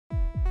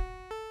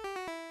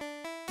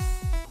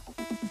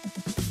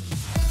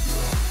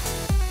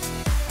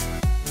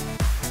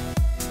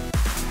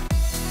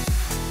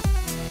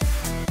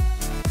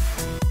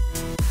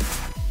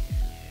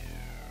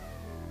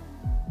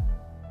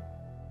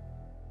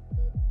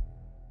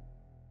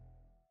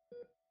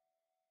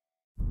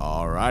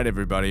Alright,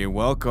 everybody,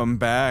 welcome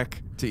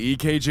back to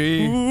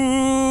EKG.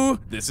 Ooh,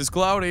 this is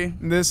Kloudy.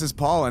 This is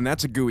Paul, and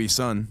that's a gooey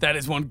son. That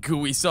is one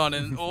gooey son,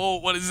 and oh,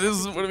 what is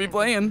this? What are we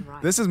playing?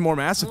 This is more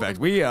Mass Effect.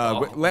 We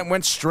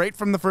went straight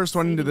from the first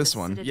one into this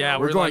one. Yeah,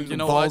 we're going like, you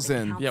know balls what?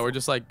 in. Yeah, we're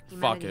just like,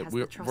 fuck it.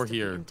 We're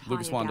here.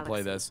 Lucas wanted to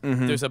play this.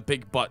 There's a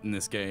big butt in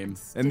this game.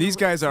 And these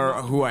guys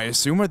are who I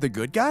assume are the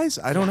good guys?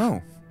 I don't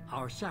know.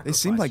 They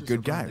seem like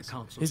good guys.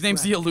 His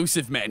name's the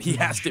Elusive Man. He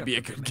has to be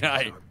a good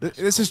guy.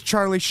 This is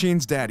Charlie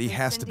Sheen's dad. He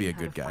has to be a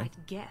good guy.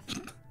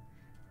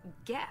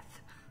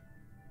 Geth.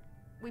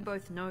 We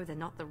both know they're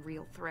not the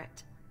real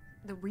threat.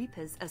 The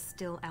Reapers are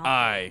still out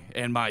I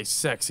and my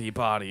sexy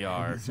body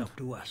are. It's up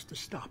to us to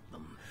stop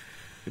them.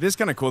 It is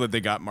kind of cool that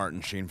they got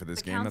Martin Sheen for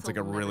this game. That's like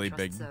a really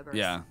big,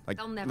 yeah,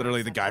 like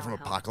literally the guy from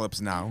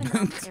Apocalypse Now.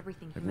 Like,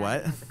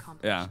 what?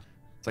 Yeah.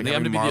 It's like they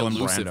have to be the Marlon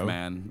Elusive Brando.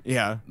 Man.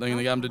 Yeah. They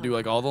got him to do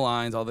like all the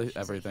lines, all the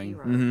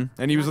everything.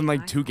 And he was in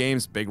like 2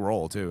 games, big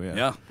role too. Yeah.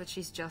 Yeah. But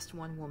she's just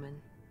one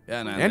woman. Yeah,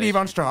 and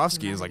Yvonne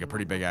Strahovski is like a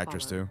pretty big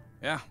actress too.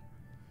 Yeah.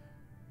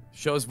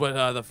 Shows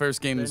what the first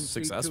game's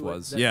success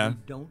was. Yeah.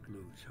 Don't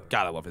lose her.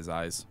 God, I love his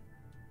eyes.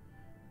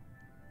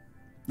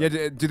 Yeah.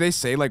 Do they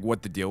say like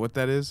what the deal with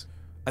that is?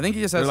 I think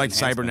he just They're has like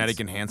enhancements. cybernetic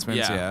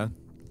enhancements. Yeah.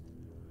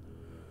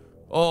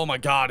 Oh my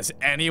God, is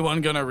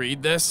anyone gonna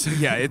read this?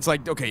 Yeah. It's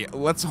like, okay,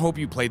 let's hope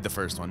you played the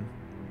first one.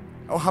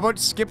 Oh, how about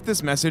skip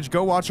this message?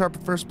 Go watch our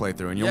first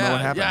playthrough, and you'll know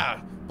what happened.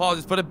 Yeah. Paul,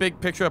 just put a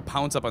big picture of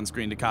Pounce up on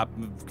screen to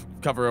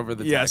cover over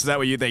the text. Yeah, so that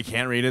way they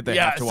can't read it. They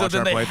have to watch so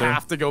our then they playthrough.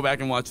 have to go back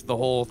and watch the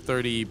whole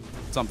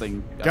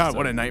 30-something. God,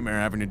 what a nightmare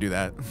having to do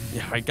that.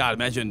 Yeah, right. God,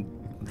 imagine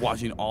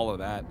watching all of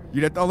that.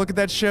 You'd have to, oh, look at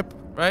that ship.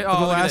 Right? For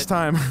the last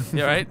time.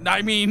 Yeah, right?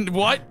 I mean,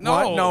 what? No.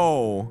 What?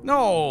 No.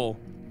 No.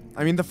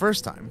 I mean, the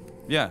first time.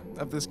 Yeah.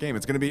 Of this game.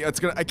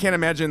 I can't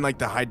imagine like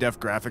the high def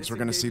graphics we're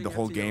gonna see the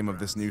whole game of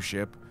this new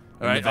ship.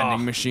 And Right. the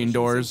vending machine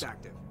doors.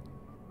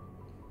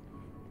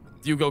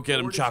 You go get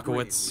him,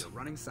 Chocowitz.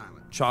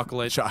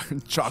 Chocolate.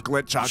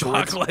 Chocolate.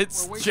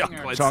 Chocolates.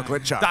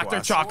 Chocolate. Dr.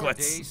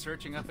 Chocolates.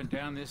 Searching up and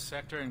down this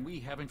sector, and we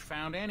haven't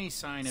found any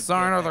sign of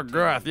Sign of the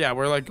Geth. Yeah,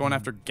 we're like going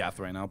after Geth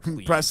right now,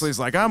 please. Presley's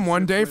like, I'm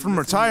one day from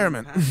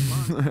retirement.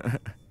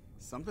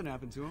 Something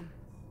happened to him.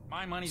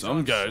 My money's Some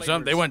on guys,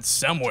 slavers. they went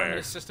somewhere.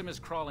 The system is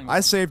crawling.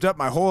 I saved up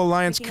my whole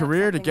Alliance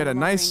career to get a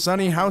nice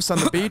sunny house on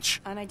the beach.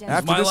 It's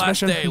After my this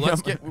last mission,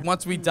 day.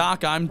 Once we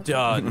dock, I'm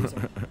done.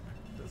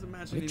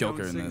 Doesn't Look at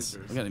Joker in this.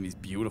 Look at him, he's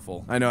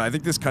beautiful. I know. I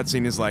think this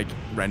cutscene is like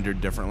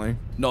rendered differently.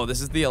 No, this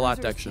is the a lot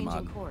texture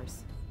mod.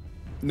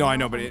 No, I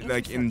know, but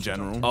like in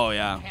general, Oh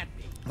yeah,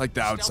 like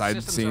the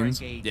outside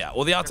scenes. yeah.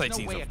 Well, the outside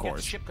scenes, of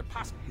course.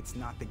 It's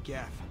not the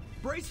Geth.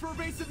 Brace for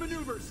evasive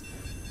maneuvers.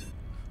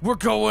 We're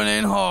going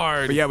in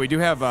hard. But yeah, we do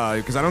have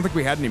because I don't think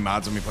we had any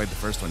mods when we played the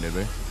first one, did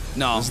we?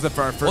 No. This is the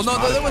first. Well, no,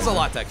 mod. there was a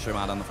lot texture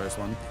mod on the first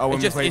one. Oh, when it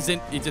we just played-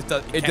 isn't. It just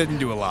does. It didn't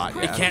do a lot.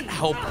 It Yeah. can't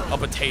help a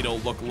potato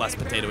look less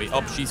potatoey.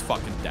 Oh, she's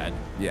fucking dead.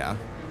 Yeah,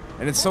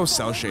 and it's so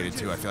cell shaded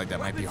too. I feel like that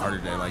might be harder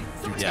to like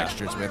do Yeah.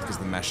 textures with because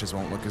the meshes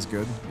won't look as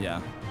good. Yeah.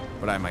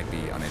 But I might be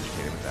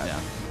uneducated with that. Yeah.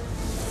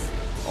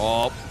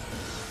 Oh.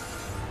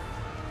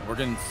 We're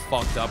getting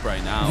fucked up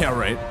right now. Yeah.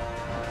 Right.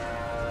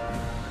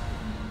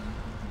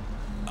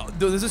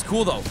 Dude, this is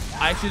cool though.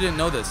 I actually didn't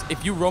know this.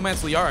 If you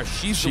romance Liara,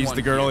 she's the one.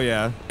 the girl. here.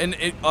 Yeah. And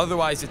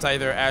otherwise, it's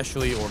either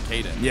Ashley or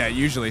Kaden. Yeah.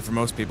 Usually for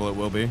most people it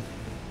will be.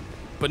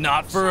 But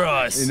not for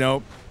us.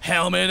 Nope.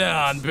 Helmet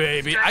on,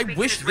 baby. I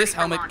wish this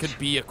helmet could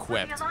be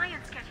equipped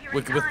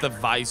with the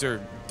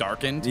visor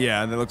darkened.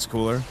 Yeah, that looks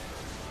cooler.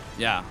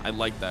 Yeah, I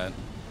like that.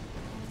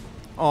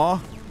 Aw.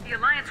 The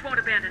Alliance won't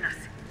abandon us.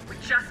 We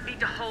just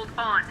need to hold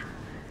on.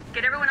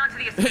 Get everyone onto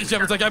the escape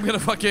Shepard's like, I'm gonna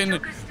fucking.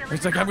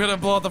 It's like, I'm gonna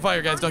blow out the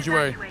fire, guys. Don't you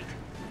worry.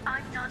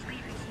 I'm not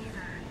leaving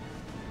either.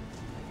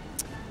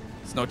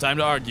 It's no time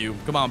to argue.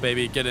 Come on,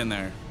 baby, get in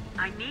there.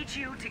 I need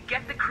you to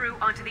get the crew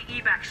onto the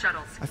evac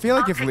shuttles. I feel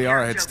like I'll if take care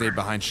Liara of had Joker. stayed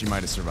behind, she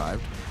might have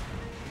survived.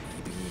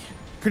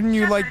 Couldn't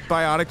you like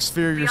biotic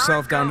sphere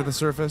yourself down to the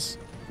surface?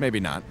 Maybe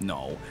not.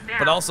 No.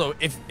 But also,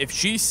 if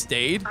she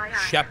stayed,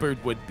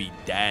 Shepard would be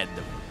dead.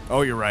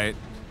 Oh, you're right.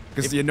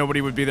 Because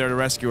nobody would be there to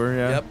rescue her.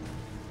 Yeah. Yep.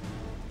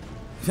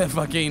 Then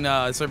fucking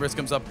Cerberus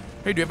comes up.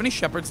 Hey, do you have any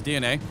Shepard's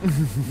DNA?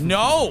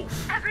 No.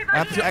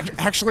 Everybody,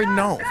 Actually,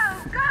 no.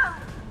 go, go.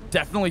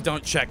 Definitely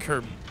don't check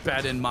her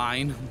bed and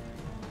mine.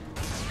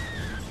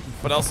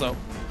 But also,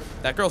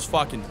 that girl's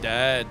fucking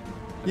dead.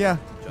 Yeah.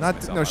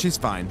 myself No, up. she's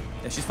fine.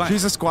 Yeah, she's fine.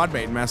 She's a squad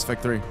mate in Mass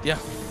Effect 3. Yeah.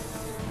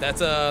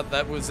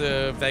 That was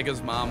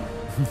Vega's mom.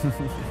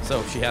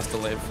 So she has to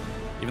live.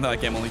 Even though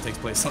that game only takes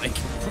place like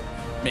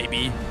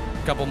maybe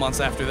a couple months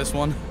after this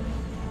one.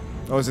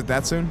 Oh, is it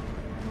that soon?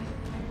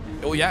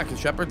 Oh yeah, because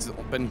Shepard's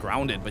been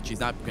grounded, but she's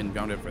not been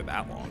grounded for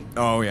that long.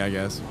 Oh, yeah, I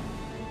guess.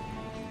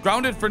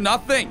 Grounded for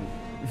nothing.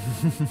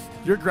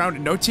 You're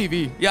grounded. No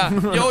TV. Yeah.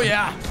 Oh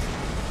yeah.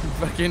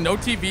 Fucking no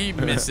TV,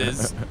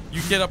 missus.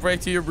 You get up right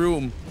to your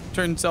room,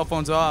 turn cell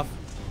phones off.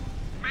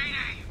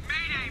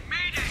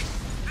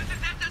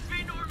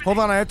 Hold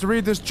on, I have to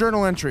read this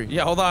journal entry.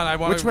 Yeah, hold on. I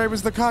want. Which way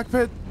was the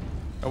cockpit?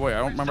 Oh wait, I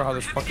don't remember how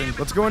this fucking.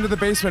 Let's go into the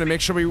basement and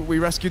make sure we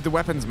rescued the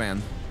weapons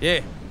man.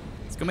 Yeah.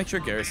 go make sure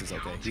Garrus is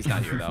okay. He's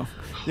not here, though.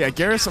 Yeah,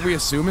 Garrus, we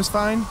assume, is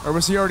fine? Or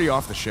was he already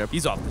off the ship?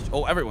 He's off the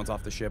Oh, everyone's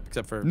off the ship,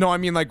 except for... No, I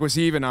mean, like, was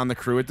he even on the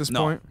crew at this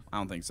point? I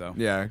don't think so.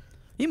 Yeah.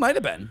 He might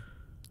have been.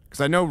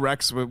 Because I know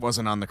Rex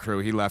wasn't on the crew.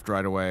 He left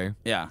right away.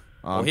 Yeah.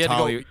 Well, he had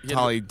to go...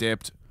 Tali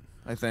dipped,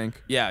 I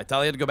think. Yeah,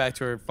 Tali had to go back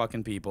to her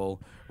fucking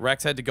people.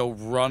 Rex had to go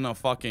run a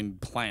fucking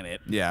planet.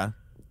 Yeah.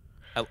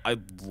 I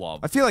love...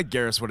 I feel like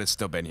Garrus would have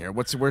still been here.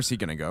 Where's he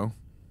gonna go?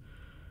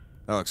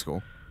 That looks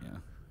cool. Yeah.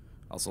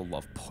 I also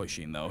love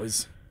pushing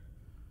those.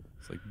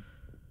 It's like,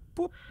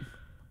 boop.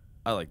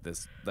 I like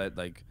this. That,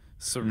 like,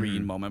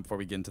 serene moment before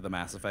we get into the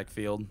Mass Effect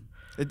field.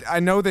 I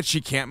know that she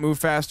can't move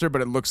faster,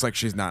 but it looks like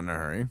she's not in a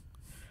hurry.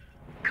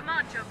 Come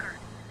on, Joker.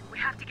 We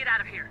have to get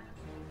out of here.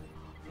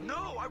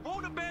 No, I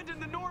won't abandon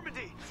the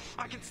Normandy.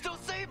 I can still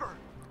save her.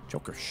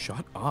 Joker,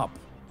 shut up.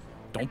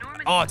 Don't...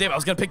 Oh, damn, I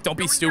was gonna pick Don't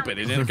Be Stupid.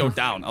 It didn't go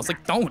down. I was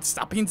like, don't.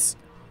 Stop being...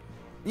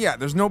 Yeah,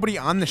 there's nobody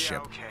on the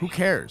ship. Okay. Who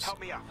cares? Help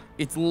me out.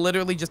 It's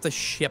literally just a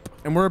ship.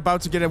 And we're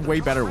about to get a way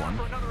better one.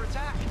 For another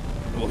attack.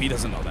 Well, he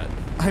doesn't know that.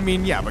 I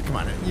mean, yeah, but come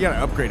on. You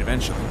gotta upgrade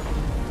eventually.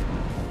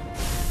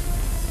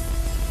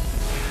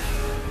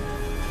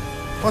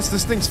 Plus,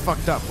 this thing's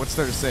fucked up. What's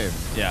there to save?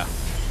 Yeah.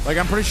 Like,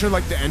 I'm pretty sure,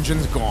 like, the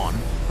engine's gone.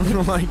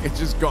 Like, it's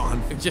just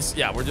gone. It just...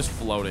 Yeah, we're just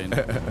floating.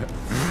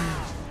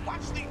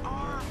 Watch the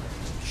arm.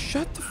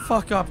 Shut the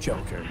fuck up,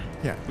 Joker.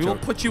 Yeah, We will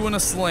put you in a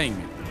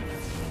sling.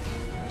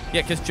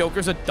 Yeah, because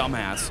Joker's a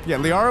dumbass. Yeah,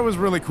 Liara was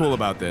really cool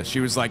about this. She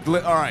was like, all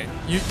right,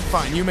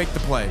 fine, you make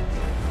the play.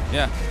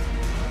 Yeah.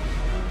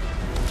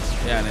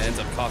 Yeah, and it ends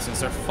up costing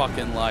us our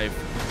fucking life.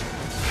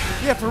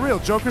 Yeah, for real,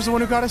 Joker's the one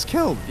who got us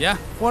killed. Yeah.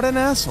 What an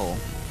asshole.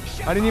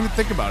 I didn't even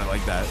think about it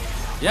like that.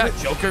 Yeah,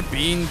 Joker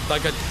being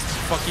like a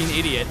fucking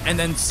idiot and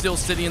then still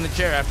sitting in the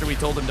chair after we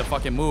told him to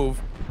fucking move.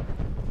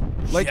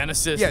 Like,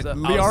 Genesis. yeah,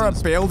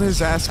 Liara bailed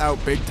his ass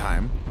out big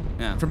time.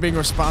 Yeah. From being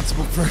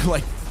responsible for,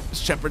 like,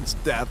 Shepard's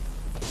death.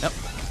 Yep.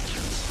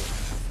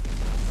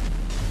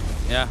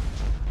 Yeah.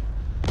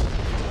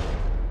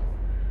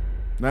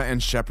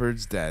 And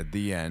Shepard's dead.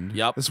 The end.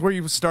 Yep. This is where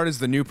you start as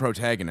the new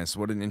protagonist.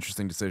 What an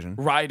interesting decision.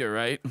 Ryder,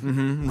 right?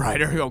 Mm-hmm.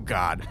 Ryder. Oh,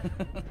 God.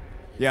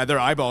 Yeah, their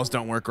eyeballs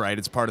don't work right.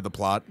 It's part of the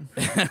plot.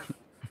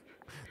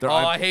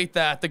 I hate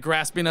that. The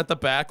grasping at the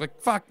back. Like,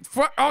 fuck.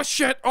 Oh,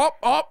 shit. Oh,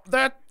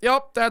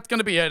 that's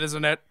gonna be it,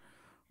 isn't it?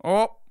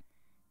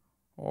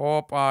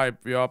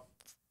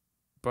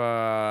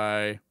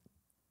 Bye.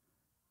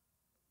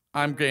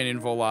 I'm gaining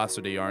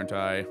velocity, aren't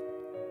I?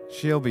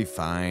 She'll be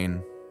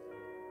fine.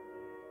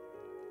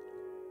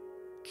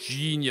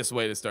 Genius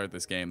way to start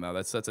this game, though.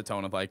 That sets a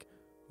tone of like,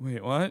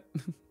 wait, what?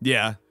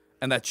 Yeah.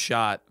 And that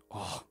shot,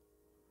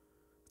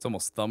 it's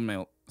almost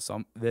thumbnail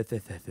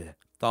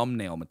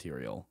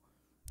material.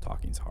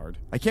 Talking's hard.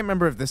 I can't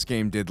remember if this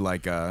game did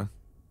like a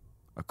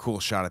cool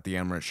shot at the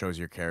end where it shows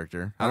your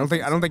character. I don't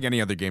think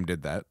any other game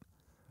did that.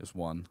 There's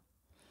one.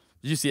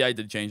 Did you see I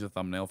did change the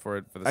thumbnail for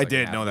it? For the I second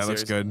did. half No, of the that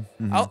looks series? good.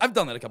 Mm-hmm. I've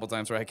done that a couple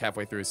times where like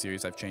halfway through a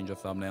series I've changed a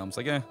thumbnail. I'm just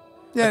like, Yeah,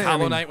 like Hollow I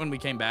mean- Knight, when we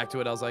came back to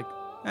it, I was like,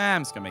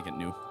 I'm just gonna make it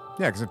new.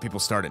 Yeah, because if people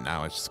start it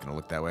now, it's just gonna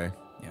look that way.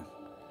 Yeah.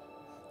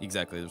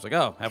 Exactly. It was like,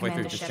 oh, halfway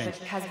Commander through, just Shepard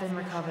change. has been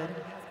recovered.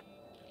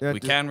 Yeah, We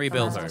can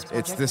rebuild her.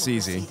 It's this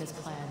easy.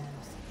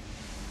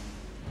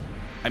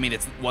 I mean,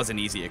 it wasn't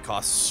easy. It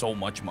cost so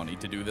much money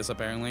to do this,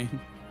 apparently.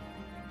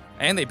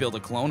 And they built a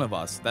clone of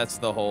us. That's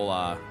the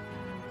whole,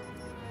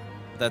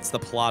 that's the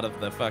plot of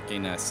the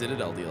fucking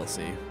Citadel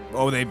DLC.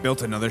 Oh, they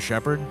built another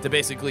Shepard? To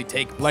basically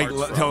take Like,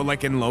 parts from,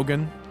 like in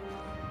Logan?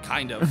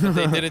 kind of. But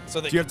they did it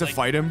so that Do you have to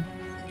fight him?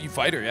 You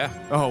fight her, yeah.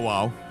 Oh,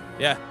 wow.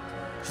 Yeah.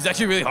 She's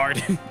actually really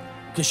hard.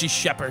 Because she's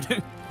Shepard.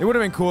 It would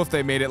have been cool if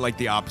they made it like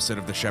the opposite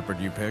of the Shepard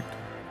you picked.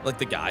 Like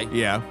the guy.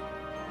 Yeah.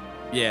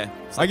 Yeah.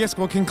 I guess,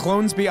 well, can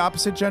clones be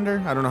opposite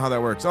gender? I don't know how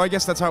that works. Oh, I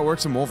guess that's how it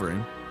works in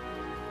Wolverine.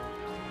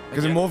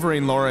 Because in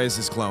Wolverine, Laura is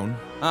his clone.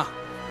 Ah.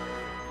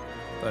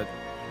 But,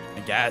 I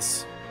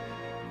guess.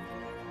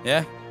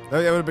 Yeah.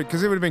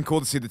 Because it would have been cool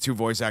to see the two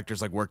voice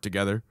actors like work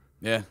together.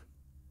 Yeah.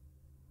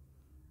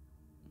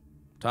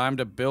 Time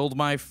to build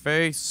my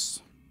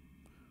face.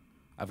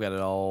 I've got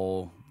it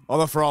all.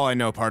 Although, for all I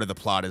know, part of the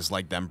plot is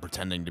like them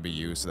pretending to be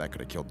you, so that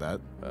could have killed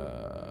that.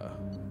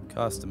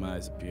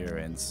 Customize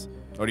appearance.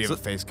 Oh, do you have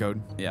a face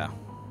code? Yeah.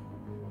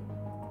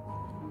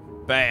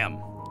 Bam.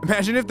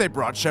 Imagine if they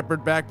brought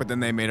Shepard back, but then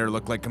they made her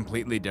look like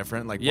completely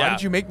different. Like, why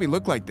did you make me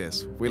look like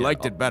this? We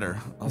liked it better.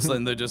 All of a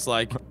sudden, they're just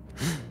like,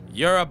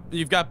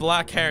 you've got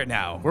black hair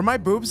now. Were my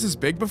boobs this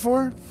big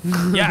before?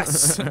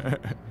 Yes.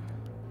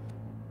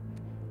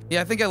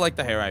 Yeah, I think I like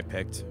the hair I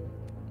picked.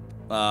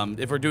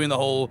 If we're doing the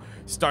whole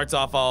starts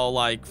off all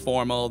like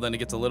formal, then it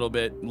gets a little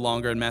bit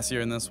longer and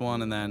messier in this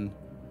one, and then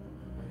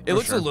it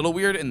looks a little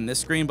weird in this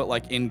screen, but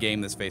like in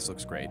game, this face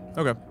looks great.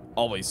 Okay.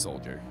 Always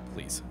soldier,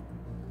 please.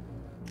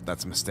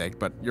 That's a mistake,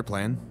 but you're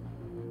playing.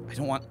 I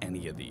don't want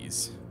any of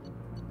these.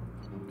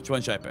 Which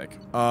one should I pick?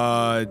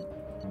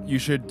 You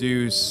should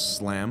do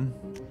Slam.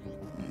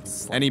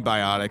 Any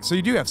biotics. So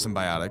you do have some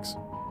biotics.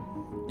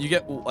 You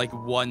get like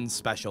one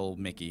special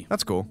Mickey.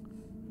 That's cool.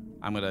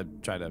 I'm gonna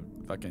try to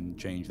fucking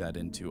change that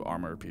into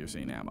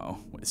armor-piercing ammo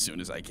as soon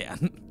as I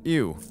can.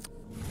 Ew.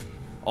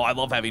 Oh, I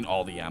love having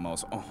all the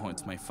ammos. Oh,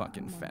 it's my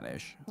fucking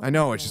fetish. I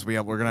know. It's just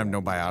we're gonna have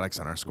no biotics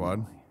on our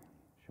squad.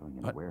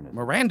 What?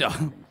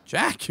 Miranda,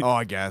 Jack. Oh,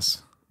 I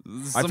guess.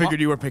 I figured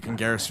you were picking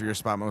Garrus for your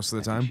spot most of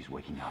the time.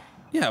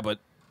 Yeah, but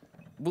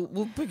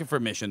we'll pick it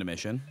from mission to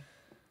mission.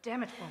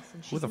 Damn it,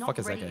 Wilson. Who the She's fuck not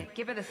is that ready guy? yet.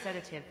 Give her the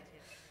sedative.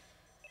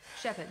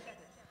 Shepard,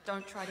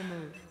 don't try to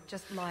move.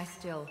 Just lie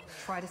still.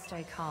 Try to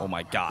stay calm. Oh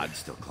my God.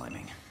 Still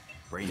climbing.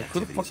 Brain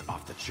activity's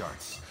off the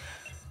charts.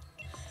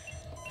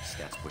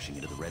 Stats pushing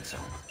into the red zone.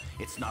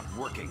 It's not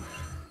working.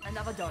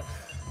 Another dose.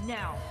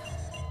 Now.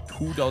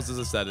 2 doses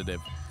of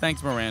sedative.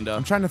 Thanks, Miranda.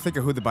 I'm trying to think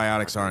of who the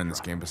biotics are in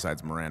this game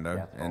besides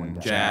Miranda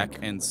and Jack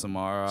and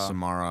Samara.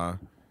 Samara.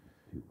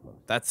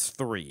 That's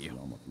 3. Yeah,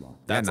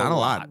 That's not a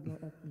lot.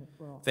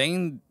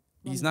 Thane,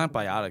 he's not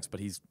biotics, but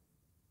he's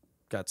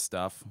got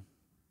stuff.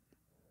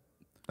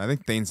 I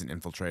think Thane's an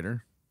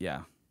infiltrator.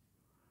 Yeah.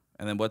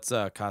 And then what's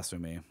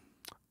Kasumi?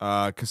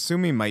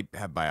 Kasumi might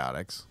have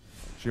biotics.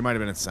 She might have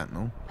been a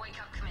sentinel. Wake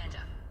up, Commander.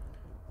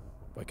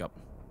 Wake up.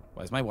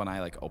 Why is my one eye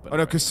like open? Oh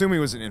no, already? Kasumi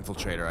was an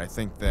infiltrator. I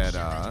think that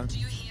Do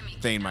you hear me?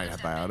 Thane might have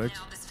biotics.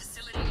 Now this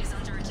facility is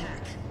under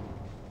attack.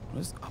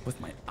 What is up with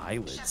my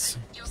eyelids?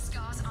 Shepard, your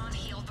scars aren't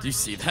healed. Do you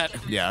see that?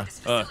 Yeah.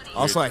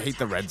 Also, I hate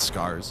the red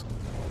scars.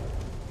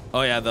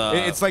 Oh yeah, the.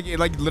 It's like it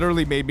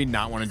literally made me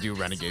not want to do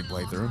Renegade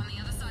playthrough.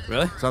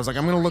 Really? So I was like,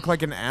 I'm gonna look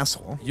like an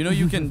asshole. You know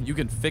you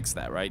can fix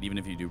that, right? Even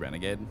if you do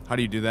Renegade. How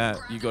do you do that?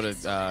 You go to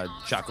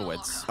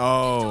Chakowitz.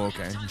 Oh,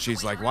 okay.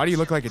 She's like, why do you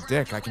look like a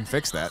dick? I can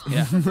fix that.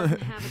 Yeah. Have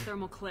a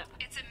thermal clip.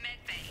 It's a med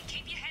bay.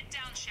 Keep your head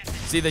down, Shepard.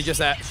 See,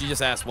 she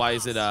just asked, why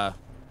is it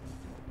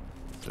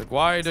she's like,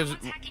 why does it?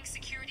 Hacking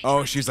security.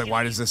 Oh, she's like,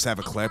 why does this have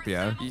a clip?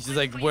 Yeah. She's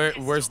like,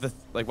 where's the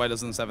why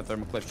doesn't this have a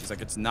thermal clip? She's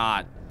like, it's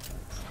not.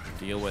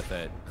 Deal with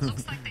it.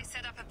 Looks like they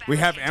set up a We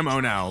have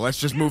ammo now. Let's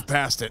just move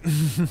past it.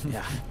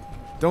 Yeah.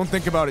 Don't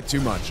think about it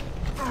too much.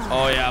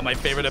 Oh yeah, my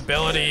favorite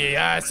ability.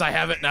 Yes, I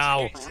have it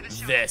now.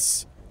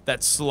 This.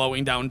 That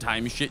slowing down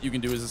time shit you can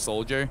do as a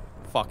soldier.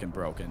 Fucking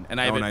broken. And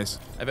I have, nice.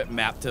 I have it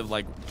mapped to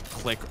like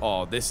click.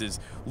 Oh, this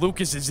is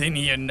Lukas is in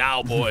here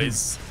now,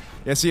 boys.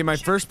 Yeah, see, in my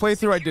first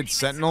playthrough, I did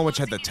Sentinel, which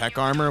had the tech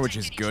armor, which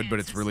is good, but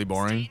it's really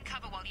boring.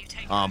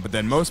 But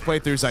then most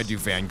playthroughs, I do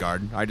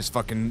Vanguard. I just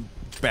fucking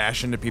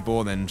bash into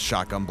people and then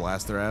shotgun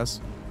blast their ass.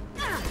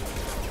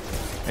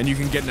 And you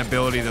can get an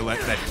ability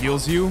that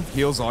heals you,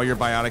 heals all your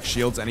biotic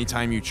shields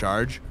anytime you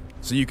charge.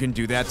 So you can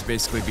do that to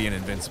basically be an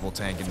invincible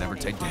tank and never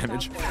take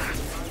damage.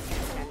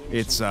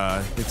 It's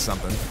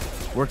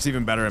something. Works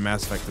even better in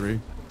Mass Effect 3.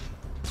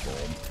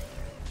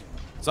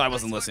 So I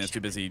wasn't listening. I was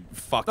too busy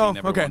fucking Oh,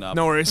 everyone okay. up.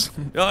 No worries.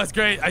 Oh, that's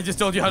great. I just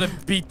told you how to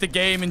beat the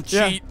game and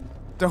cheat.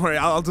 Don't worry.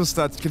 I'll just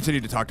continue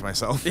to talk to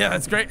myself. Yeah,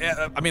 that's great.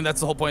 I mean, that's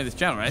the whole point of this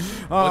channel, right?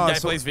 One guy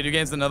so- plays video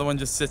games, another one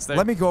just sits there.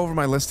 Let me go over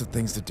my list of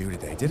things to do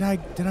today. Did I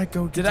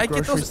go get Did the I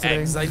get groceries those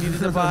today? eggs I needed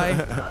to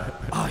buy?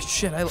 Oh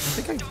shit! I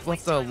think I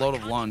left a load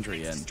of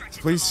laundry in.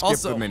 Please skip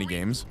Also- the mini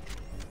games.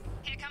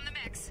 Here come the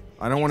mix.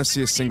 I don't want to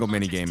see a single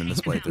mini game in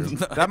this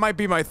playthrough. That might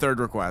be my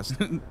third request.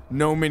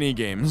 No mini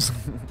games.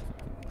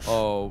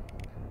 Oh,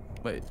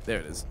 wait, there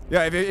it is.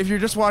 Yeah, if you're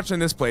just watching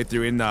this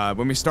playthrough,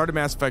 when we started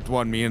Mass Effect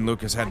 1, me and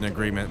Lukas had an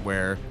agreement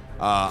where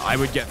I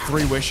would get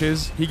 3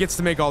 wishes. He gets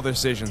to make all the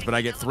decisions, but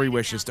I get 3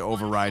 wishes to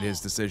override his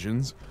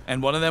decisions.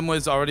 And one of them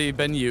was already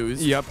been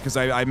used. Yep, because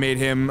I made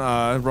him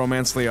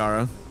romance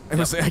Liara.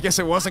 I guess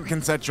it wasn't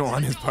consensual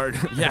on his part.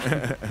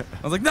 Yeah.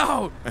 I was like,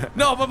 no,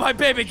 but my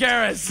baby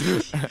Garrus,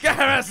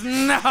 Garrus,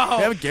 no.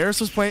 Yeah, but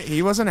Garrus was playing.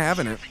 He wasn't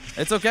having it.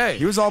 It's okay.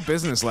 He was all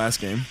business last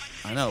game.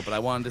 I know, but I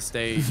wanted to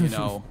stay,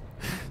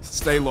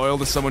 Stay loyal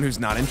to someone who's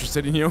not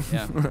interested in you.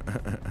 yeah,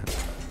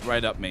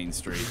 right up Main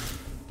Street.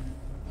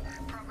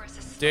 Progress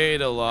is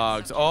Data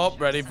logs. Oh,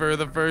 ready for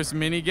the first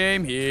mini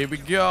game? Here we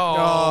go.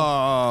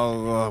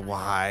 Oh,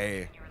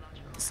 why?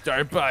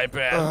 Start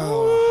bypass.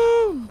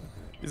 Woo!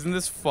 Isn't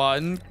this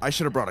fun? I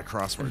should have brought a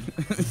crossword.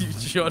 You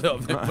shut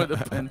up and put a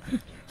pen.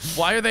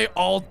 Why are they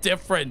all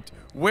different?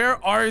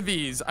 Where are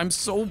these? I'm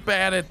so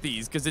bad at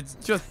these because it's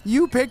just.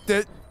 You picked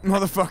it,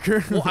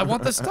 motherfucker. Well, I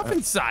want the stuff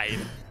inside.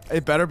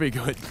 It better be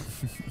good.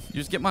 You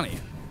just get money.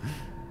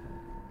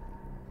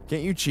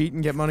 Can't you cheat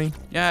and get money?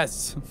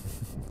 Yes.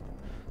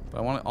 But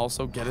I want to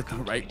also get it the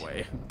right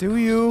way. Do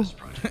you?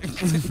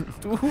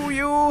 Do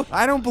you?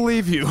 I don't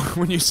believe you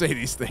when you say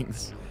these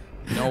things.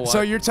 You know what?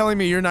 So you're telling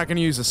me you're not going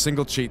to use a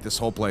single cheat this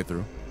whole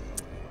playthrough?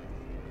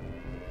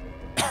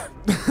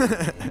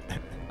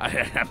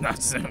 I'm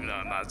not saying I'm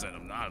not.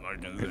 I'm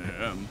gonna say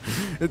him.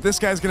 This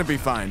guy's going to be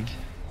fine.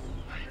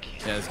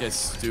 Yeah, this guy's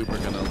super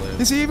gonna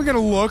live. Is he even going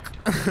to look?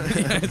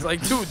 It's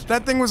like, dude.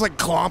 That thing was like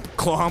clomp,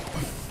 clomp.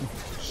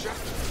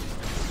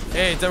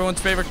 Hey, it's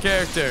everyone's favorite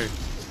character.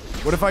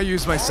 What if I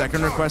use my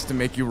second request to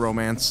make you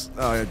romance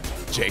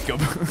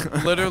Jacob?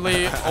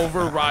 Literally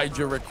override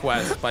your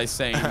request by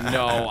saying,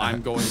 no,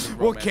 I'm going to romance.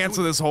 We'll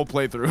cancel this whole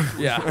playthrough.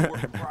 Yeah.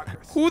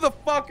 Who the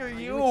fuck are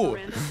you?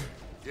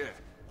 Yeah,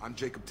 I'm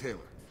Jacob Taylor.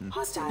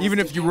 Even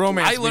if you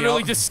romance I me,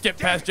 literally just skipped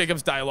past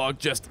Jacob's dialogue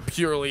just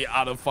purely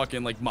out of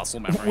fucking like muscle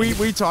memory.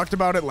 we talked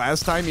about it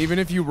last time. Even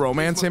if you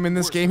romance him in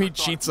this game, he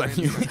cheats on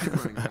you.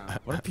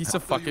 What a piece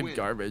of fucking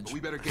garbage. We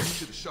better get you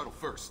to the shuttle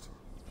first.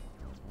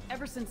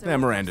 Ever since Yeah,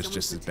 Miranda's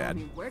just as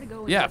bad.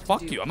 Yeah,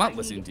 fuck you. I'm not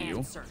listening to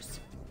you.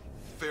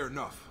 Fair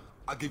enough.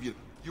 I'll give you.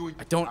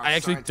 I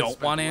actually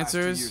don't want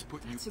answers.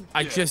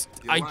 I like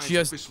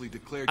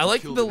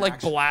the like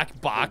black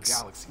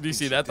box. Do you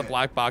see that? The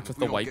black box with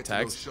the white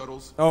text.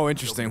 Oh,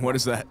 interesting. What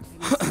is that?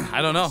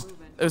 I don't know.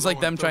 It was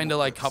like them trying to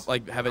like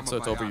have it so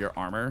it's over your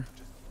armor.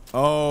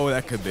 Oh,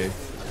 that could be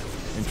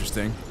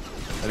interesting.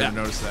 I didn't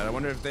notice that. I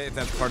wonder if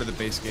that's part of the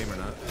base game or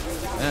not.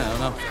 Yeah, I don't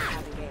know.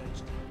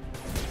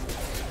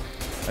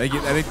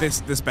 I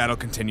think this battle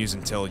continues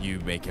until you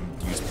make him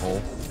use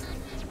pole.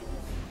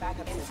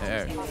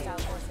 There.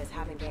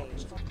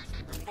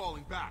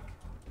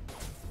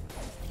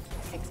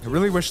 I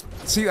really wish.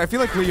 See, I feel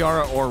like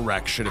Liara or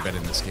Rex should have been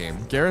in this game.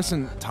 Garrus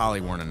and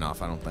Tali weren't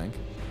enough, I don't think.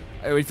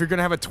 If you're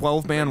gonna have a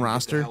 12-man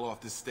roster.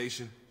 What's the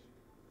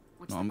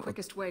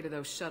quickest way to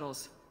those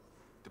shuttles?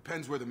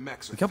 Depends where the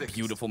mechs are. Look how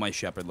beautiful my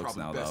Shepard looks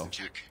now, though.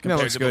 That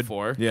looks good.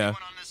 Before. Yeah.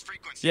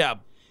 Yeah.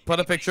 Put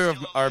a picture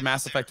of our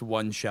Mass Effect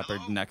 1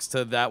 Shepard next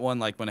to that one,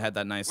 like when it had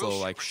that nice little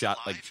like shot,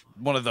 like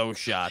one of those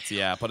shots.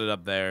 Yeah, put it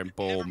up there and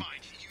boom.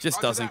 Just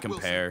doesn't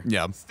compare.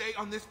 Yeah.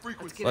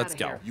 Let's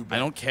go. I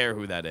don't care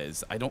who that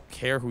is. I don't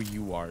care who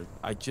you are.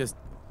 I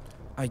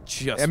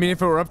mean,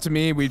 if it were up to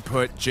me, we'd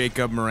put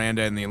Jacob,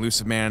 Miranda, and the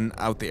Elusive Man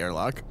out the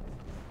airlock.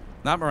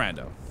 Not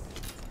Miranda.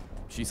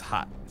 She's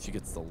hot. She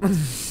gets the look.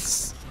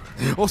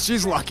 Well,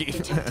 she's lucky.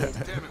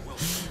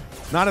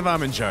 Not if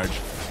I'm in charge.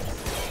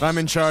 If I'm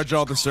in charge,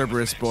 all the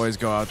Cerberus boys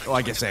go out. Well,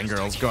 I guess and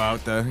girls go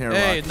out the airlock.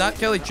 Hey, not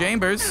Kelly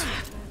Chambers.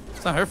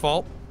 It's not her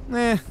fault.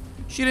 Eh.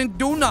 She didn't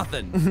do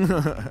nothing.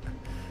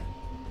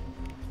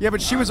 Yeah,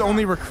 but she was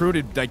only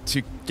recruited like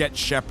to get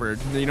Shepard.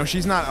 You know,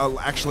 she's not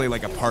actually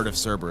like a part of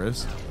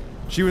Cerberus.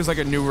 She was like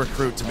a new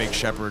recruit to make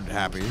Shepard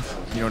happy.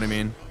 You know what I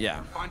mean?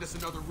 Yeah.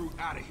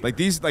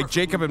 Like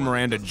Jacob and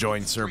Miranda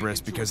joined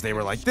Cerberus because they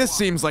were like, this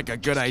seems like a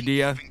good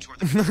idea.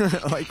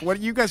 Like, what?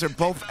 You guys are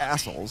both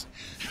assholes.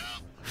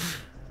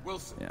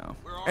 Yeah.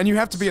 And you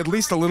have to be at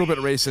least a little bit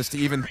racist to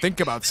even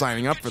think about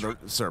signing up for the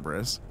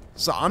Cerberus.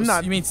 So I'm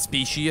not. You mean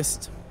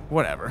speciesist?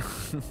 Whatever.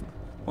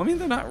 Well, I mean,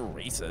 they're not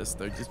racist.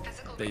 They're just.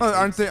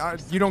 Aren't they?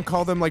 You don't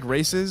call them like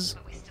races?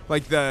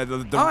 Like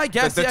the oh, I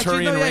guess. the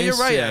Turian race? You're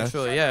right. Yeah.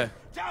 Actually, yeah.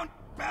 Down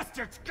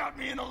bastards got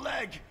me in the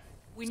leg.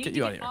 We need get to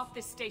you get out of here. off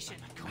this station.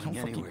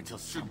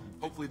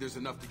 Hopefully there's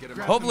enough to get him.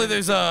 Hopefully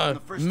there's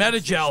a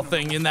metagel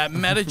thing in that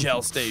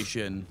metagel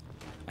station.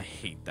 I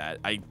hate that.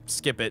 I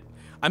skip it.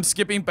 I'm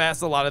skipping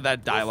past a lot of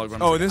that dialogue.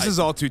 Oh, this is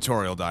all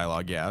tutorial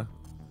dialogue, yeah.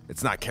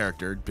 It's not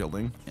character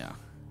building. Yeah.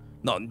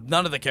 No,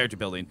 none of the character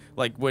building.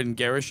 Like when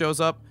Garrus shows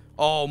up.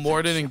 Oh,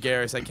 Mordin and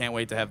Garrus. I can't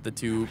wait to have the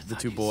two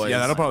boys. Yeah,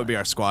 that'll probably be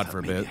our squad for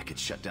a bit. I could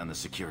shut down the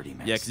security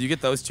mix. Yeah, because you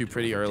get those two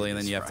pretty early, and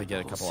then you have to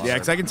get a couple. Yeah,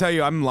 because I can tell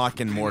you, I'm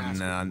locking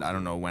Mordin, and I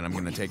don't know when I'm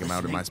going to take him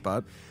out of my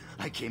spot.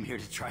 I came here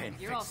to try and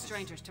You're all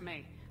strangers to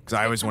me. Because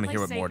I always want to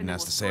hear what Mordin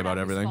has to say about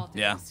everything.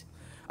 Yeah.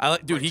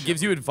 Dude, he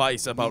gives you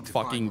advice about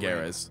fucking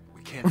Garrus.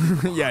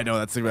 Yeah, I know,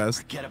 that's the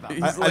best.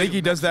 I think he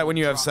does that when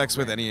you have sex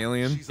with any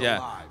alien.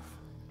 Yeah.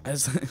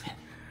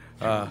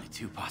 There are only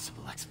two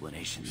possible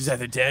explanations. She's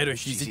either dead or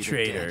she's a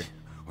traitor.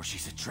 Or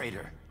she's a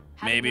traitor.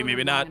 Maybe,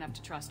 maybe not. Enough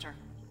to trust her.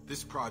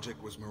 This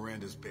project was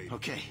Miranda's baby.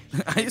 Okay.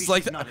 I just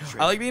like that.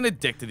 I like being a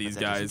dick to these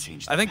guys.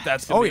 I think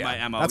that's gonna be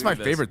my MO. That's my with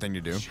this. favorite thing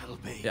to do.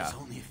 Yeah.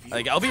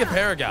 Like I'll be a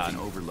paragon.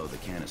 Overload the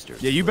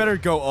canisters. Yeah, you better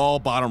go all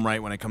bottom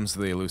right when it comes to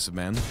the Elusive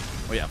Man.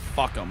 Oh yeah,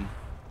 fuck him.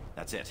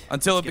 That's it.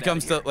 Until Let's it get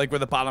becomes out of to like where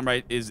the bottom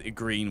right is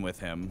agreeing with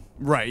him.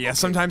 Right. Yeah.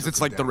 Sometimes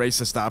it's like the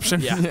racist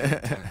option.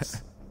 Yeah.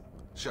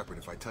 Shepard,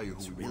 if I tell you who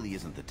This we really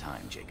isn't the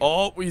time, Jacob.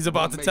 Oh, he's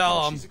about to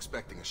tell him. She's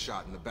expecting a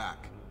shot in the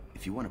back.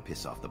 If you want to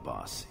piss off the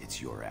boss,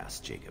 it's your ass,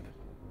 Jacob.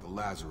 The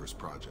Lazarus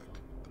Project,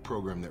 the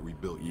program that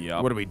rebuilt you.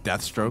 Yep. What are we,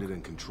 Deathstroke? Funded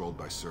and controlled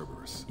by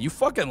Cerberus. You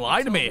fucking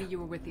lied to me. You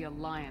were with the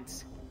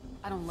Alliance.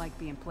 I don't like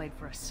being played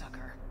for a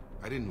sucker.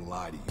 I didn't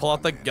lie to you. Pull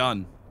out the Amanda.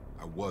 gun.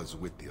 I was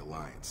with the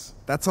Alliance.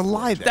 That's a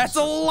lie. Then. That's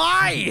a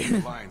lie. The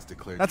Alliance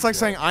declared That's you like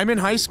saying dead. I'm in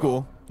high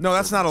school. No,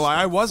 that's not a lie.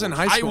 I was in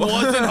high I school.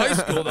 was in high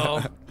school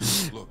though.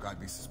 Look, I'd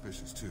be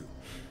suspicious too.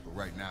 But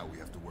right now we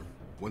have to work.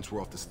 Once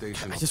we're off the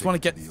station, I just want to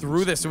get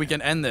through this so we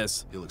can end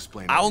this. He'll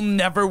explain. I'll everything.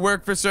 never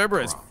work for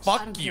Cerberus. I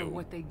Fuck don't care you.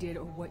 what they did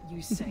or what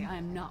you say. I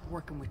am not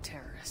working with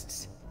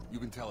terrorists. You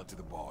can tell it to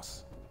the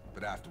boss,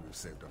 but after we've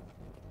saved up.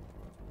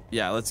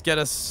 Yeah, let's get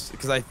us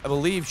because I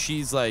believe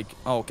she's like,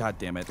 oh god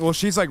damn it. Well,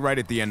 she's like right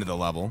at the end of the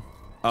level.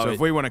 Oh, So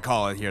if we want to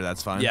call it here,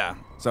 that's fine. Yeah.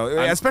 So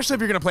especially if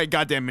you're gonna play a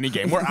goddamn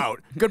minigame, we're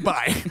out.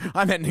 Goodbye.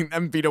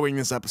 I'm vetoing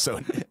this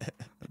episode.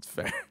 That's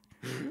fair.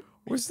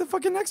 Where's the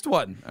fucking next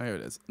one? Oh, here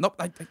it is.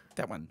 Nope,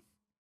 that one.